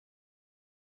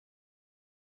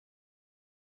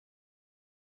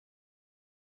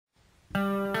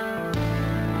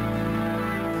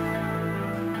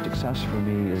success for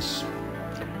me is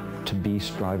to be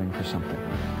striving for something.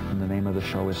 And the name of the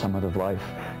show is Summit of Life.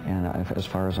 And as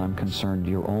far as I'm concerned,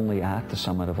 you're only at the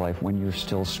summit of life when you're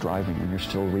still striving and you're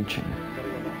still reaching.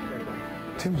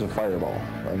 Tim's a fireball.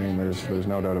 I mean, there's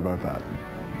no doubt about that.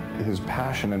 His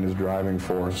passion and his driving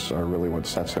force are really what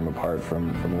sets him apart from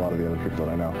a lot of the other people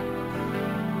that I know.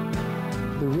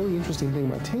 The really interesting thing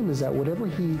about Tim is that whatever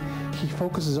he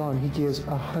focuses on, he gives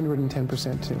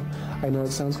 110% to. I know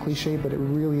it sounds cliche, but it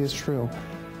really is true.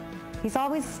 He's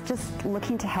always just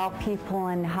looking to help people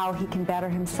and how he can better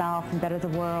himself and better the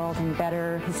world and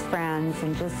better his friends,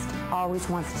 and just always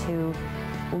wants to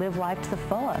live life to the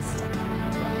fullest.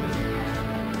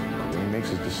 When he makes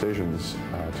his decisions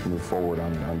to move forward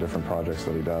on different projects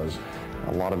that he does,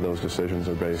 a lot of those decisions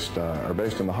are based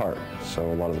in the heart.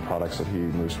 So a lot of the products that he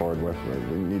moves forward with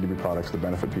need to be products that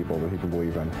benefit people that he can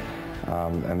believe in.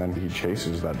 And then he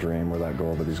chases that dream or that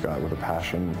goal that he's got with a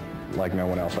passion like no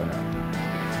one else I know.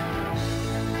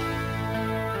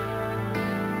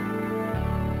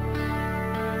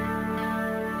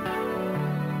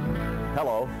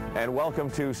 Hello, and welcome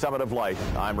to Summit of Life.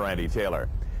 I'm Randy Taylor.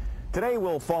 Today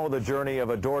we'll follow the journey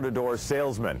of a door-to-door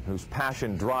salesman whose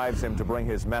passion drives him to bring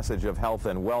his message of health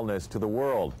and wellness to the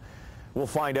world. We'll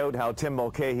find out how Tim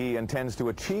Mulcahy intends to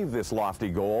achieve this lofty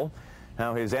goal,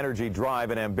 how his energy,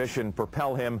 drive, and ambition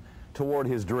propel him toward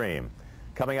his dream.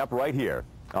 Coming up right here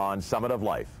on Summit of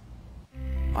Life.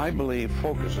 I believe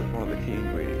focus is one of the key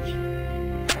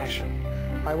ingredients. Passion.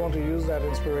 I want to use that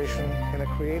inspiration in a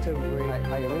creative way.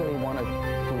 I really wanted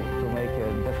to make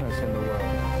a difference in the world.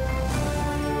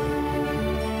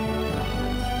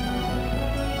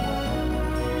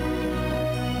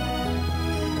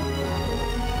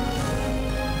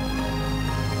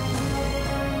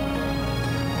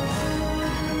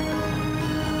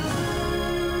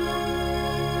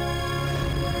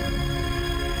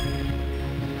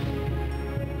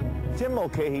 Tim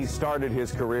Mulcahy started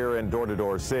his career in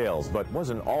door-to-door sales, but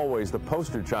wasn't always the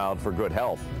poster child for good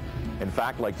health. In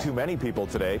fact, like too many people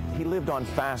today, he lived on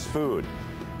fast food.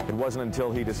 It wasn't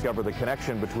until he discovered the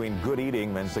connection between good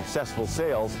eating and successful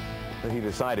sales that he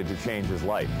decided to change his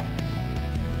life.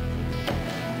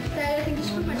 Dad, I think you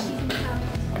should put more cheese in the cup.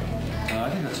 I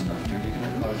think that's enough. You can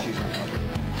have a lot of cheese on top.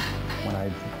 When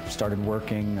I started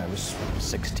working, I was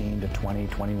 16 to 20,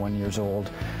 21 years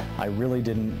old. I really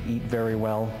didn't eat very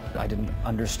well. I didn't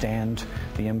understand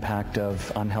the impact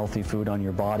of unhealthy food on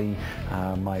your body.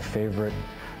 My favorite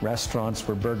restaurants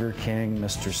were Burger King,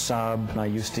 Mr. Sub. I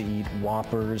used to eat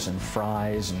Whoppers and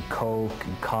fries and Coke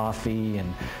and coffee,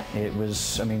 and it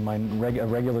was, I mean, a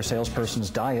regular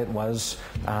salesperson's diet was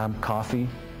coffee,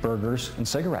 burgers, and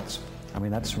cigarettes. I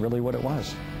mean, that's really what it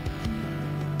was.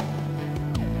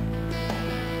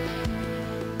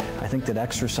 I think that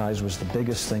exercise was the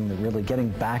biggest thing, that really getting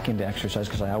back into exercise,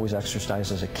 because I always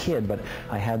exercised as a kid, but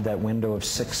I had that window of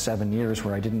 6-7 years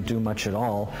where I didn't do much at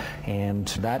all, and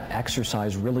that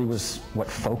exercise really was what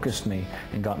focused me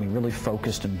and got me really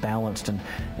focused and balanced. And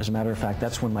as a matter of fact,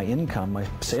 that's when my income, my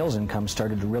sales income,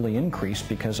 started to really increase,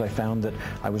 because I found that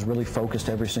I was really focused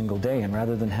every single day, and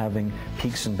rather than having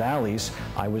peaks and valleys,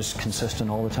 I was consistent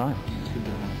all the time.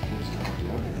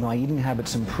 My eating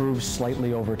habits improved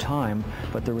slightly over time,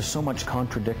 but there was so much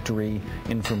contradictory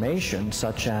information,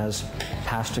 such as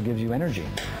pasta gives you energy.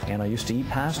 And I used to eat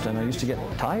pasta and I used to get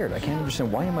tired. I can't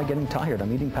understand, why am I getting tired?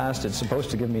 I'm eating pasta, it's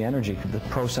supposed to give me energy. The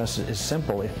process is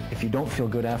simple. If you don't feel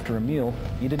good after a meal,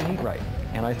 you didn't eat right.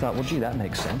 And I thought, well, gee, that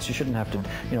makes sense. You shouldn't have to,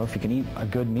 you know, if you can eat a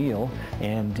good meal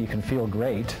and you can feel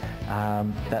great,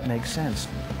 that makes sense.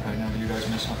 Right now, you guys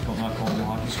miss not going to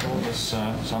hockey school this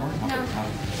summer? No.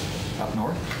 Up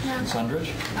north? No. In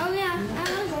Sundridge? Oh yeah,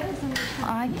 I was at Sundridge.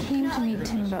 I came to meet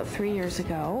Tim about 3 years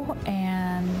ago,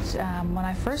 and when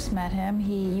I first met him,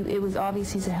 it was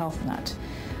obvious he's a health nut.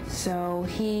 So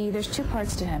there's two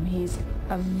parts to him. He's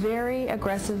a very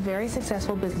aggressive, very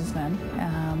successful businessman.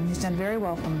 He's done very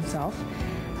well for himself,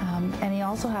 and he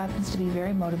also happens to be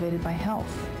very motivated by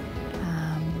health.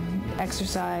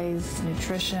 Exercise,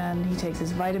 nutrition, he takes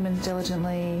his vitamins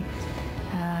diligently.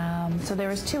 So there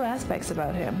was two aspects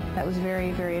about him that was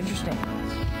very, very interesting.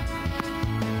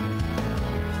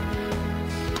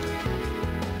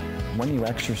 When you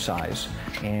exercise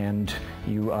and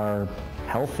you are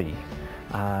healthy,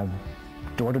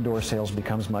 door-to-door sales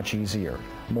becomes much easier.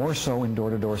 More so in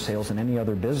door-to-door sales than any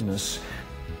other business,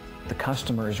 the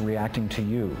customer is reacting to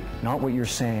you. Not what you're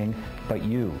saying, but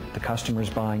you. The customer is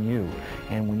buying you.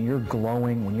 And when you're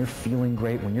glowing, when you're feeling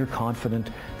great, when you're confident,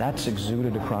 that's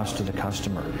exuded across to the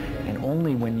customer. And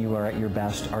only when you are at your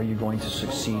best are you going to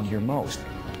succeed your most.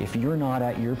 If you're not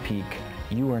at your peak,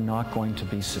 you are not going to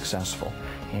be successful.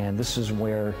 And this is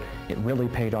where it really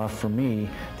paid off for me,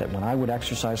 that when I would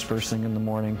exercise first thing in the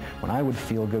morning, when I would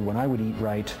feel good, when I would eat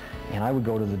right, and I would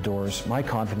go to the doors, my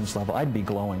confidence level, I'd be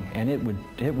glowing, and it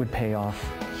would pay off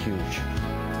huge.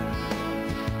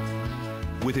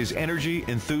 With his energy,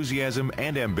 enthusiasm,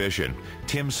 and ambition,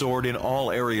 Tim soared in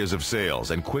all areas of sales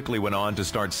and quickly went on to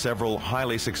start several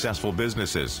highly successful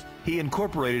businesses. He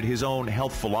incorporated his own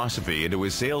health philosophy into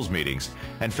his sales meetings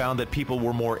and found that people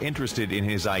were more interested in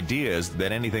his ideas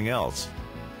than anything else.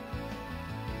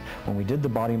 When we did the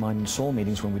body, mind, and soul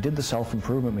meetings, when we did the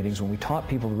self-improvement meetings, when we taught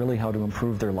people really how to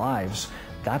improve their lives,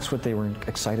 that's what they were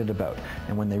excited about.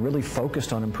 And when they really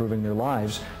focused on improving their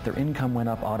lives, their income went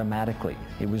up automatically.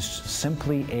 It was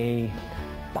simply a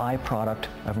byproduct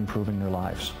of improving their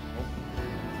lives.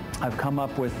 I've come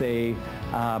up with a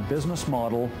business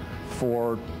model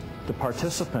for the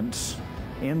participants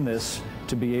in this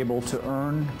to be able to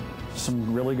earn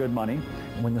some really good money.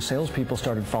 When the salespeople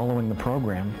started following the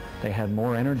program, they had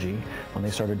more energy. When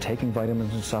they started taking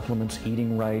vitamins and supplements,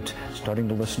 eating right, starting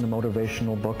to listen to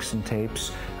motivational books and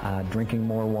tapes, drinking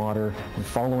more water, and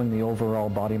following the overall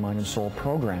body, mind, and soul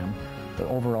program, the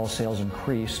overall sales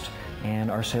increased and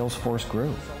our sales force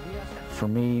grew. For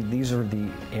me, these are the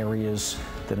areas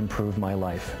that improved my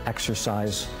life.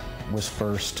 Exercise was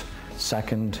first.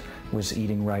 Second was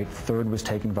eating right. Third was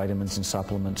taking vitamins and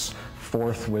supplements.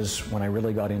 Fourth was when I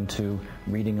really got into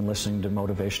reading and listening to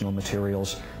motivational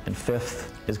materials. And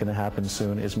fifth is going to happen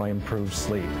soon, is my improved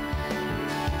sleep.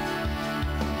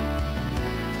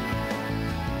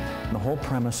 The whole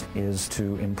premise is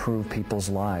to improve people's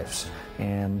lives.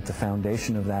 And the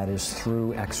foundation of that is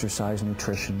through exercise,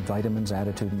 nutrition, vitamins,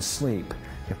 attitude, and sleep.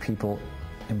 If people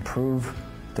improve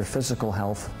their physical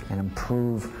health and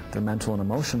improve their mental and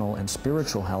emotional and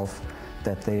spiritual health,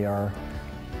 that they are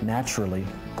naturally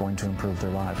going to improve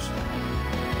their lives.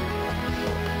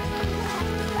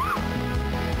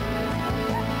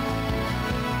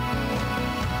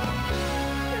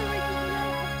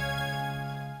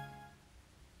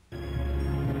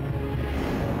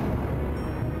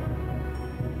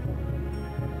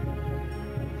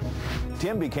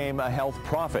 Tim became a health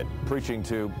prophet, preaching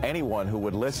to anyone who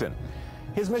would listen.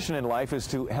 His mission in life is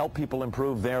to help people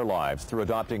improve their lives through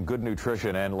adopting good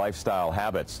nutrition and lifestyle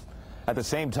habits. At the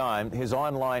same time, his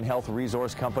online health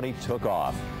resource company took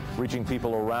off, reaching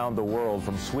people around the world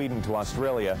from Sweden to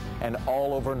Australia and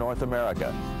all over North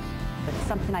America. It's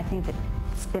something I think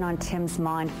that's been on Tim's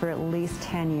mind for at least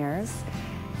 10 years,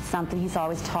 something he's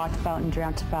always talked about and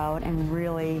dreamt about and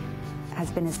really has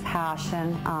been his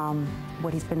passion,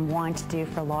 what he's been wanting to do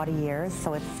for a lot of years,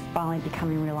 so it's finally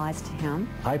becoming realized to him.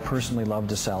 I personally love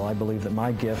to sell. I believe that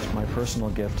my gift, my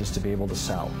personal gift, is to be able to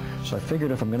sell. So I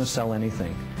figured if I'm going to sell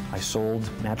anything, I sold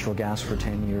natural gas for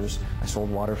 10 years, I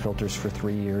sold water filters for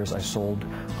 3 years, I sold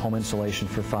home insulation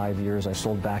for 5 years, I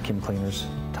sold vacuum cleaners,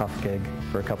 tough gig,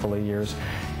 for a couple of years.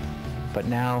 But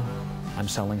now I'm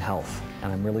selling health,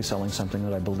 and I'm really selling something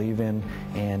that I believe in,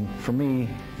 and for me,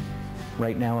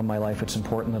 right now in my life, it's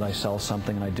important that I sell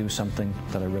something and I do something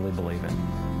that I really believe in.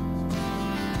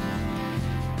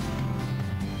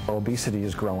 Obesity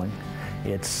is growing.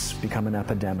 It's become an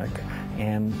epidemic,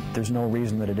 and there's no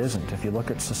reason that it isn't. If you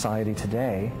look at society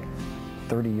today,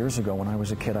 30 years ago when I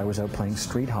was a kid, I was out playing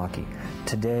street hockey.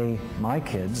 Today, my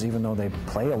kids, even though they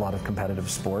play a lot of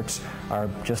competitive sports, are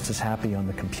just as happy on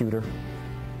the computer,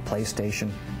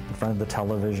 PlayStation, in front of the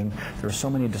television. There are so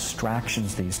many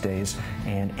distractions these days,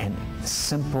 and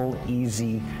simple,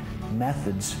 easy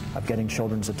methods of getting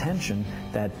children's attention,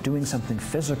 that doing something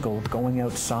physical, going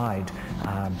outside,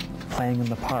 playing in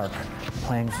the park,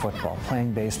 playing football,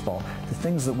 playing baseball, the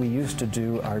things that we used to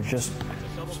do are just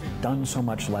done so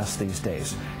much less these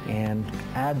days. And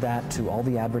add that to all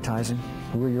the advertising.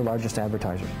 Who are your largest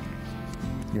advertisers?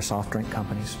 Your soft drink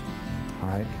companies, all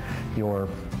right? Your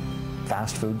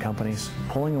fast food companies.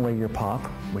 Pulling away your pop,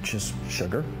 which is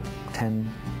sugar, 10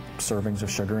 servings of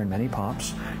sugar in many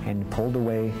pops, and pulled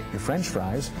away your French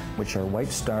fries, which are white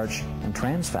starch and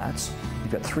trans fats.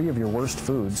 You've got 3 of your worst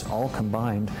foods all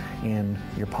combined in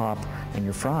your pop and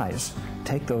your fries.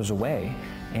 Take those away,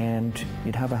 and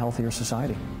you'd have a healthier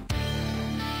society.